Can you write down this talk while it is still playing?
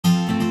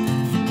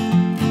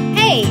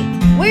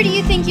Where do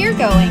you think you're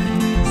going?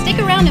 Stick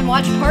around and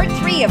watch part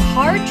 3 of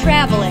Hard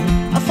Travelin',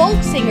 a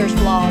Folksinger's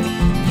vlog.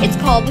 It's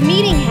called The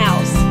Meeting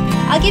House.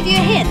 I'll give you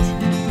a hint.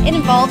 It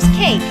involves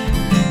cake.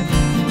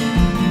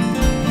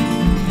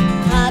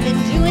 I've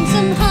been doing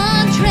some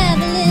hard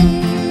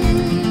traveling.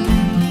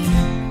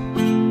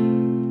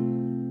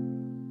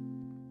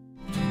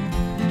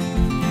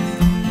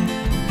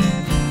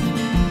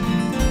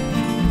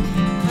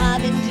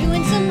 I've been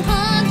doing some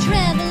hard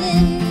traveling.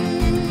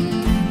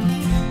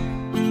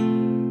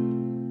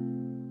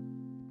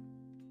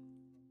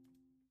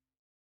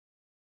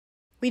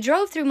 We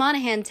drove through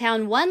Monaghan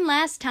town one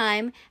last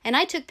time, and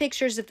I took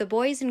pictures of the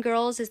boys and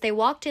girls as they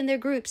walked in their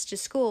groups to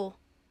school.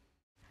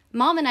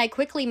 Mom and I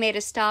quickly made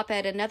a stop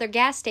at another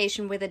gas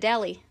station with a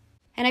deli,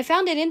 and I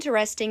found it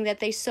interesting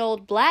that they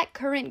sold black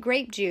currant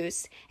grape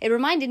juice. It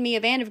reminded me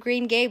of Anne of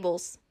Green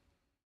Gables.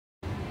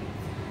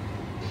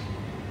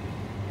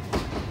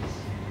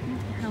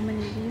 How many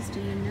of these do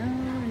you know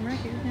and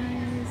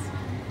recognize?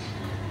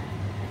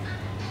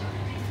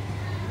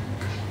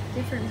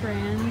 Different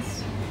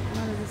brands, a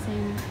lot of the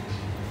same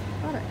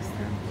products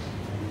though.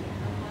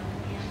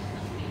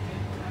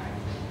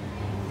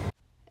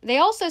 They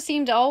also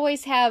seem to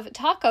always have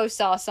taco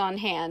sauce on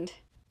hand,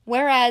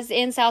 whereas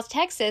in South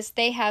Texas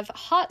they have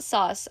hot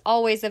sauce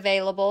always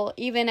available,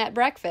 even at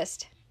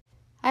breakfast.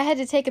 I had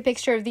to take a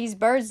picture of these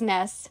birds'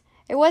 nests.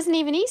 It wasn't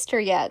even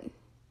Easter yet.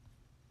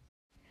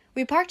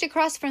 We parked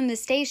across from the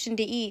station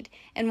to eat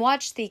and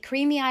watched the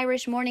creamy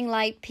Irish morning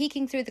light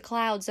peeking through the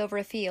clouds over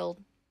a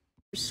field.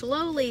 We're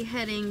slowly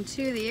heading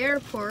to the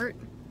airport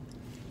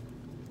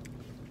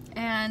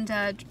and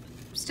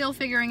still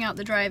figuring out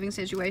the driving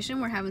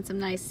situation. We're having some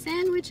nice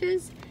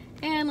sandwiches,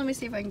 and let me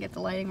see if I can get the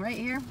lighting right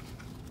here.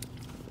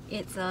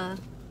 It's a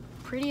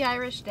pretty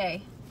Irish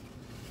day.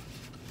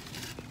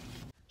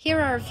 Here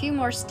are a few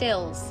more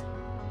stills.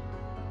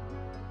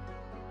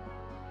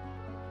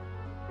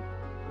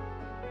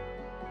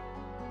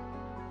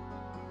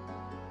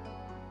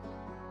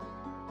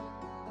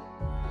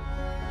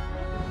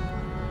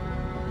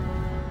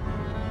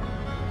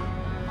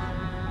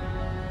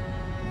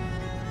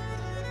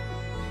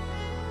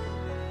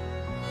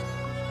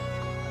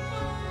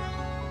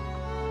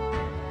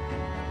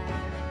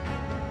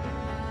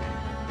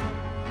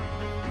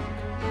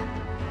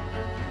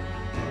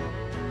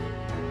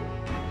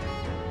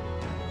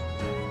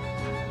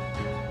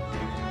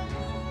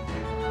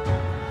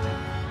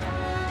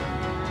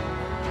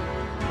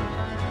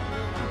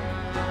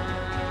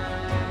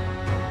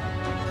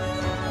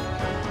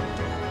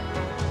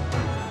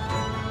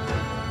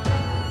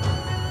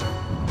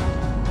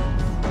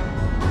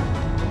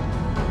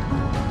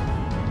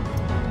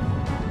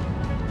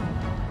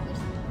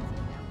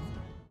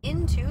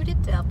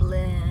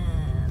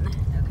 Dublin.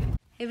 Okay.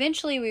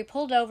 Eventually we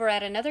pulled over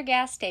at another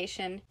gas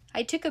station.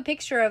 I took a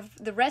picture of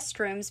the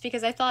restrooms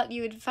because I thought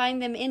you would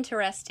find them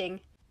interesting.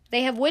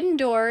 They have wooden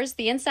doors.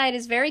 The inside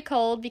is very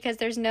cold because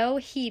there's no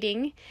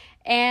heating,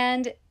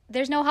 and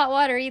there's no hot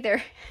water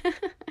either.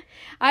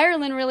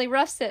 Ireland really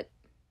roughs it.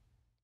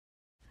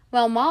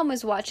 While Mom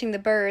was watching the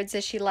birds,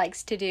 as she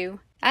likes to do,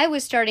 I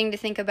was starting to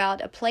think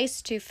about a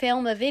place to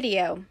film a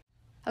video.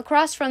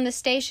 Across from the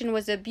station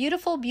was a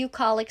beautiful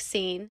bucolic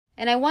scene,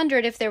 and I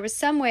wondered if there was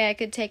some way I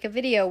could take a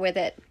video with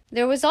it.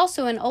 There was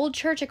also an old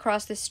church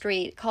across the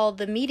street called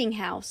the Meeting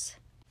House.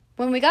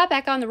 When we got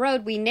back on the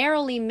road, we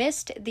narrowly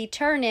missed the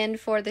turn-in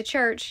for the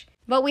church,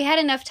 but we had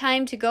enough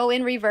time to go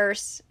in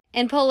reverse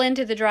and pull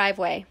into the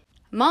driveway.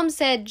 Mom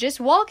said, just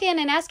walk in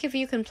and ask if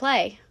you can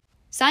play.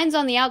 Signs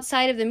on the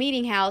outside of the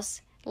Meeting House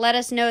let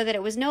us know that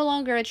it was no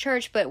longer a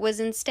church, but was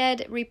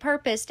instead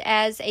repurposed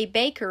as a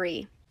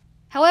bakery.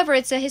 However,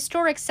 it's a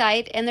historic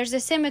site, and there's a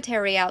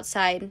cemetery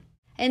outside,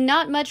 and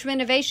not much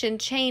renovation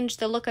changed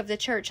the look of the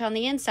church on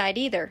the inside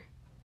either.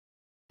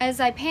 As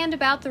I panned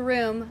about the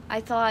room,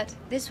 I thought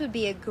this would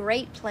be a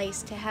great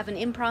place to have an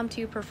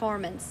impromptu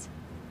performance.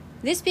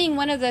 This being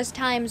one of those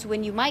times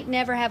when you might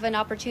never have an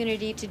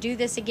opportunity to do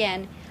this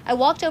again, I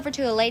walked over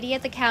to a lady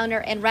at the counter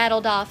and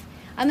rattled off,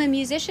 "I'm a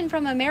musician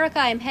from America.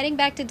 I'm heading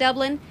back to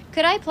Dublin.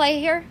 Could I play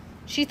here?"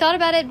 She thought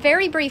about it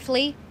very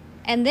briefly,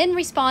 and then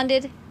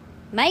responded,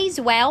 "May's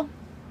well."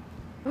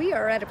 We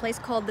are at a place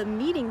called the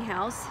Meeting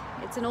House.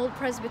 It's an old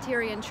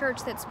Presbyterian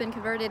church that's been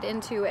converted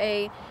into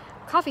a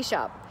coffee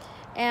shop.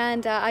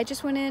 And I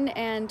just went in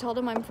and told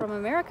them I'm from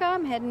America.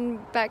 I'm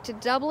heading back to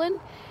Dublin,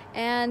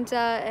 and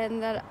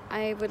that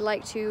I would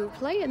like to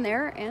play in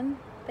there. And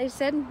they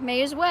said,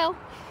 may as well.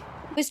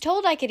 I was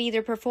told I could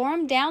either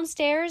perform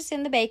downstairs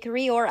in the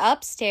bakery or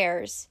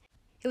upstairs.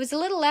 It was a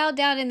little loud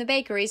down in the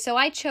bakery, so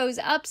I chose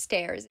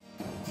upstairs.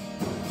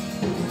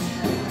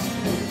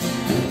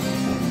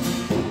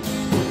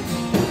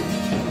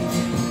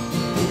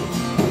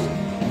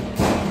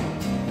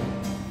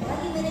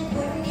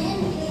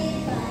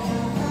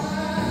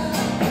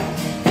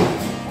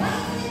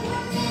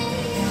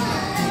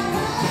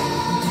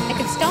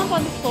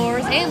 On the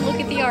floors and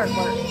look at the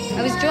artwork.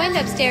 I was joined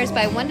upstairs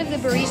by one of the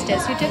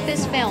baristas who took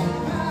this film.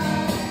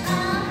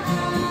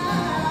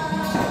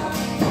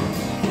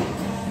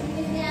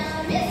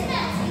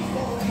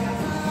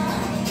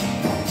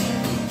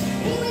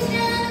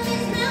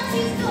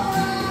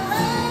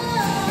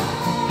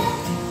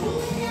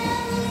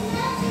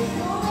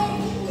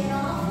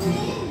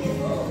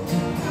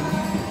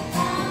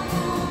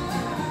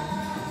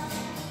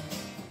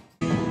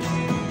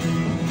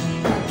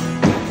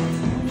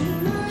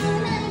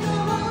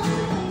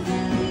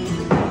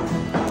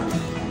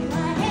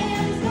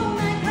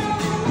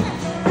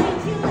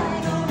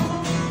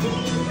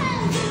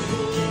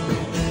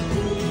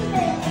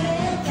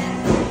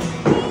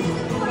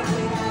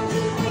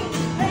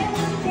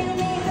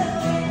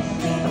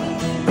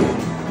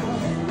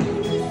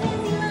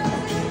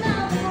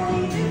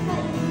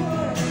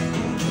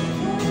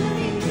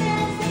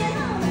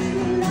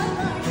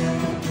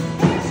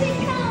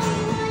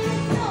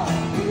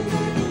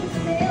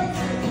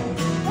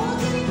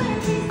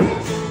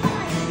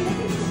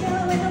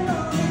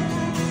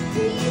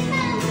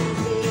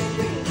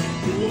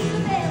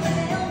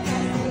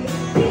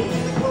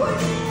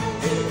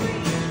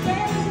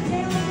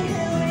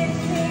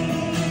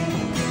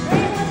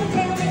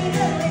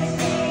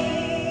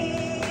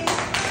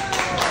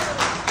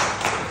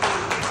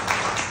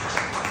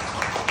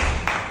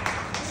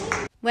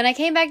 When I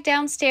came back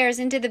downstairs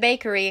into the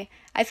bakery,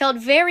 I felt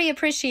very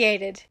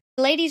appreciated.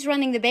 The ladies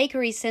running the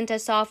bakery sent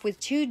us off with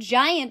 2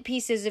 giant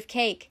pieces of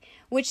cake,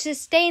 which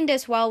sustained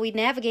us while we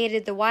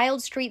navigated the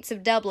wild streets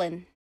of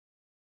Dublin.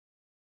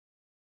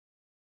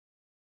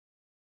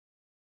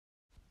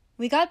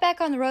 We got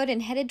back on the road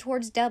and headed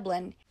towards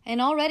Dublin,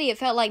 and already it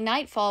felt like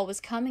nightfall was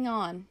coming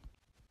on.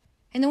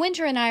 In the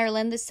winter in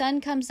Ireland, the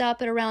sun comes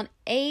up at around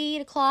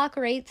 8 o'clock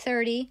or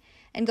 8:30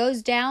 and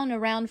goes down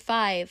around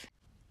 5.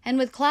 And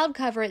with cloud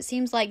cover, it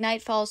seems like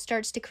nightfall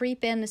starts to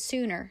creep in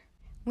sooner.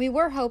 We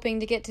were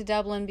hoping to get to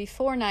Dublin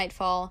before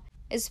nightfall,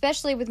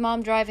 especially with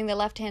Mom driving the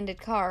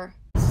left-handed car.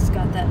 It's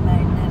got that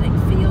magnetic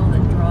field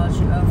that draws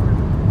you over.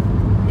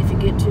 If you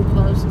get too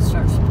close, it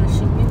starts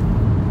pushing you.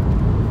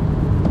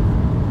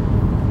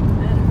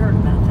 I had heard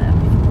about that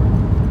before.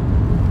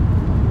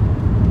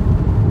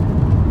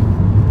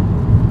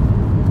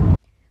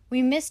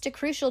 We missed a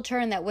crucial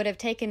turn that would have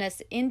taken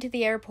us into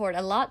the airport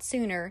a lot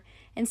sooner.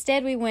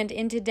 Instead, we went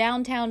into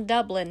downtown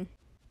Dublin.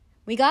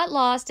 We got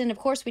lost, and of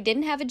course we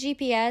didn't have a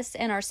GPS,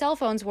 and our cell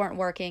phones weren't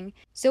working,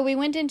 so we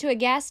went into a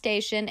gas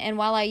station, and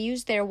while I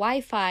used their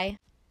Wi-Fi,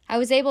 I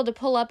was able to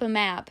pull up a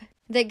map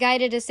that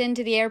guided us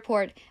into the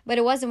airport, but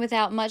it wasn't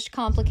without much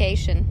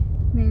complication.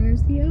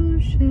 There's the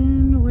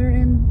ocean. We're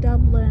in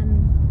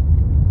Dublin,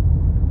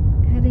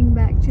 heading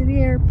back to the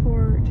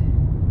airport.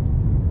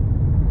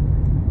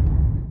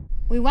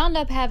 We wound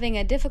up having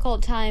a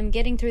difficult time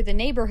getting through the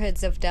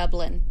neighborhoods of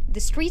Dublin.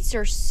 The streets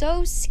are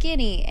so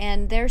skinny,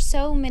 and there's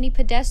so many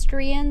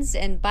pedestrians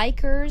and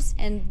bikers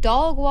and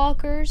dog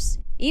walkers.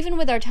 Even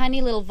with our tiny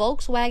little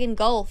Volkswagen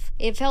Golf,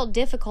 it felt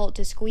difficult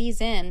to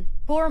squeeze in.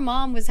 Poor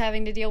Mom was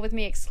having to deal with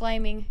me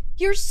exclaiming,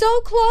 "You're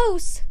so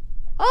close!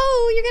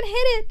 Oh, you're gonna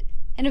hit it!"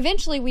 And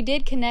eventually we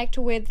did connect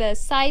with the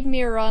side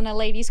mirror on a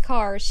lady's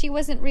car. She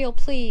wasn't real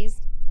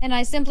pleased. And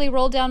I simply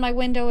rolled down my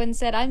window and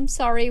said, "I'm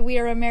sorry, we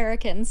are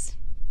Americans."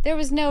 There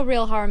was no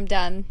real harm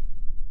done.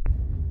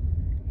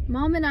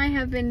 Mom and I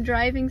have been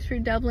driving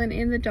through Dublin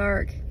in the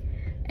dark,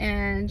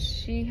 and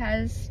she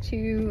has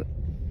to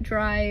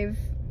drive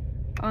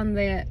on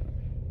the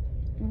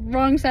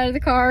wrong side of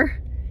the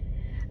car.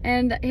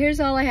 And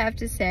here's all I have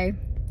to say.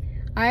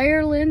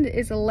 Ireland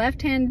is a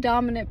left-hand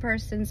dominant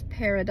person's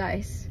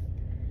paradise,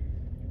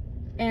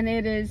 and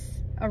it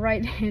is a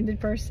right-handed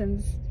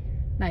person's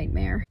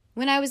nightmare.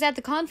 When I was at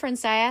the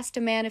conference, I asked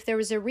a man if there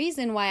was a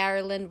reason why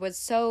Ireland was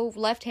so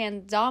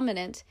left-hand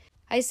dominant.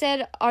 I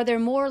said, "Are there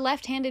more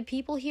left-handed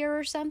people here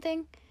or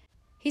something?"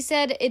 He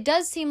said, "It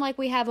does seem like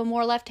we have a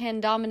more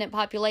left-hand dominant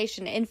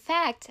population. In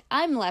fact,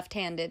 I'm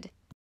left-handed."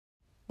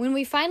 When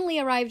we finally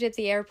arrived at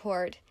the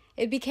airport,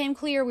 it became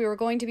clear we were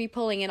going to be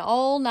pulling an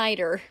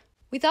all-nighter.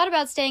 We thought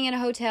about staying in a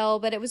hotel,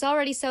 but it was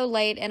already so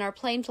late and our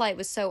plane flight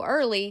was so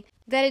early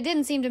that it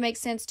didn't seem to make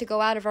sense to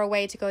go out of our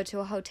way to go to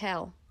a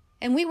hotel.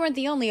 And we weren't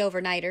the only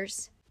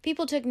overnighters.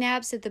 People took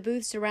naps at the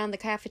booths around the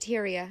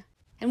cafeteria,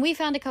 and we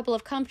found a couple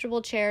of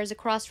comfortable chairs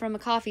across from a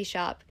coffee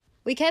shop.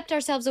 We kept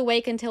ourselves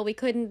awake until we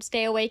couldn't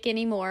stay awake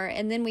anymore,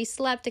 and then we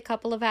slept a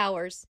couple of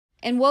hours,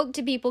 and woke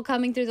to people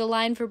coming through the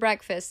line for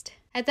breakfast.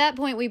 At that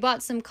point, we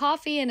bought some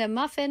coffee and a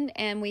muffin,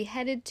 and we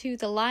headed to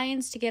the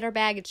lines to get our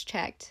baggage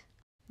checked.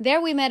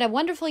 There we met a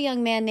wonderful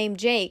young man named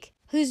Jake,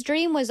 whose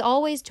dream was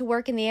always to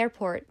work in the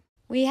airport.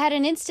 We had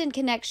an instant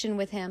connection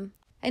with him,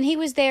 and he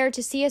was there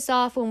to see us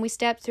off when we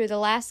stepped through the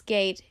last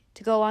gate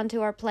to go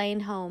onto our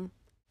plane home.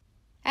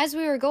 As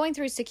we were going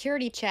through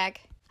security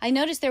check, I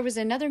noticed there was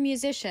another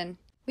musician.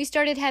 We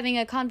started having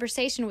a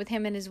conversation with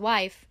him and his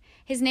wife.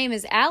 His name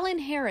is Alan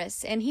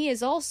Harris, and he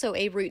is also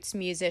a roots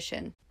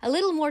musician, a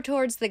little more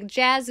towards the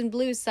jazz and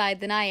blues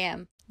side than I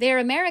am. They are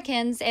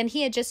Americans, and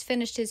he had just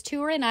finished his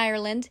tour in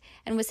Ireland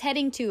and was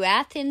heading to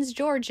Athens,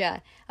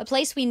 Georgia, a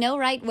place we know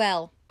right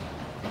well.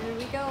 Here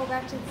we go,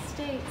 back to the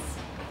States.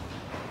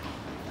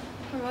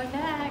 We're going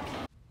back.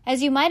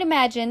 As you might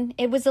imagine,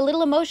 it was a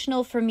little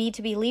emotional for me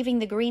to be leaving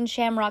the green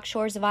shamrock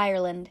shores of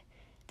Ireland.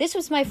 This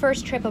was my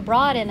first trip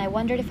abroad, and I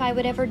wondered if I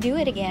would ever do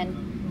it again.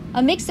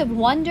 A mix of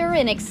wonder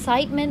and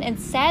excitement and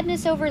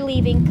sadness over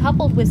leaving,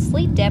 coupled with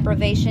sleep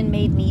deprivation,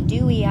 made me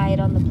dewy-eyed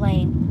on the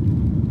plane.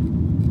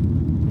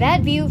 That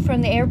view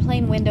from the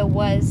airplane window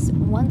was,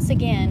 once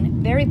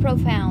again, very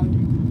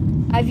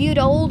profound. I viewed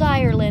old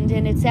Ireland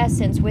in its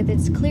essence, with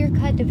its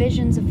clear-cut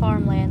divisions of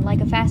farmland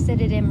like a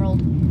faceted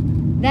emerald.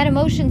 That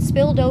emotion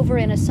spilled over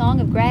in a song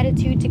of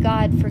gratitude to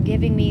God for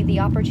giving me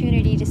the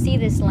opportunity to see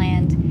this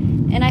land,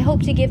 and I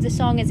hope to give the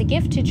song as a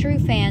gift to true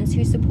fans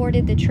who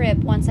supported the trip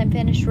once I'm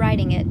finished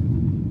writing it.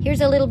 Here's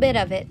a little bit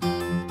of it.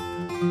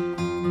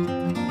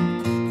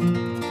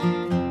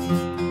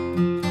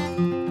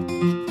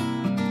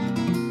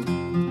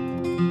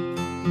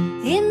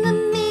 In the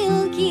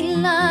milky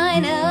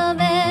light of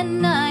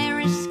an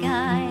Irish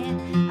sky,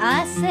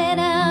 I set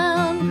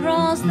out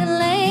across the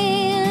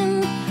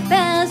land,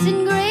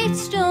 passing great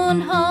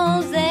stone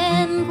halls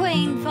and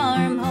quaint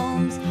farm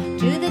homes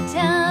to the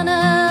town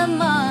of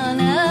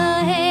Monaghan.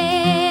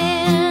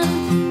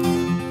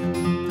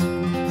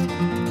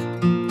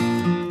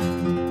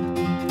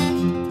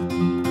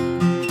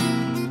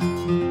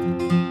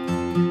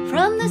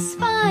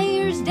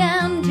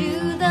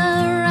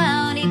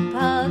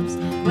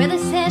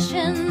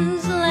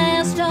 ovations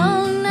last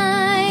all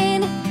night.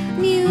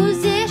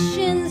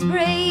 Musicians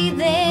bray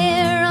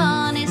their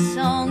honest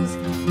songs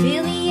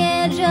till the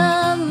edge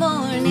of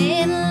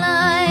morning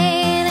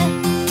light.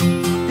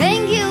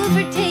 Thank you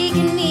for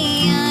taking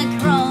me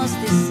across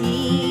the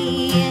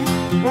sea,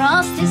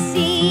 across the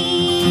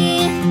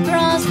sea,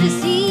 across the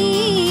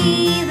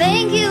sea.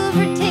 Thank you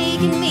for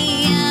taking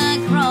me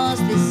across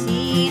the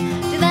sea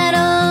to that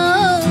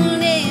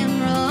old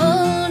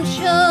emerald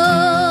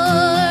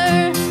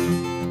shore.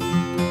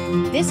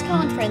 This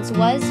conference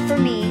was, for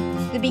me,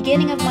 the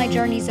beginning of my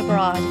journeys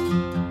abroad.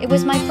 It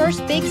was my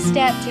first big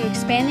step to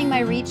expanding my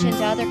reach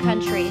into other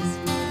countries.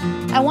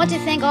 I want to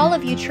thank all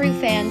of you true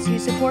fans who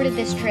supported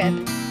this trip.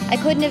 I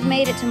couldn't have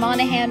made it to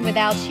Monaghan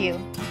without you.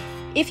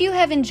 If you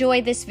have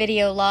enjoyed this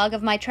video log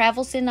of my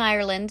travels in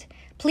Ireland,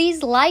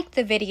 please like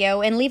the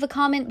video and leave a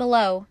comment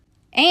below.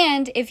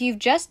 And if you've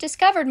just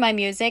discovered my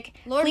music,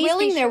 Lord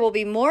willing, there will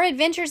be more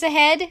adventures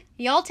ahead.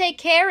 Y'all take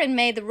care and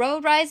may the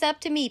road rise up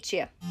to meet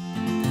you.